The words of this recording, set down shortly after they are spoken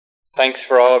Thanks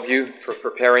for all of you for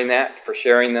preparing that, for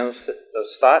sharing those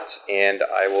thoughts, and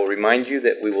I will remind you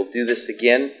that we will do this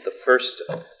again the 1st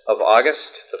of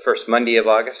August, the first Monday of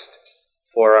August,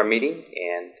 for our meeting,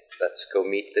 and let's go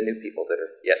meet the new people that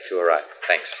are yet to arrive.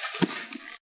 Thanks.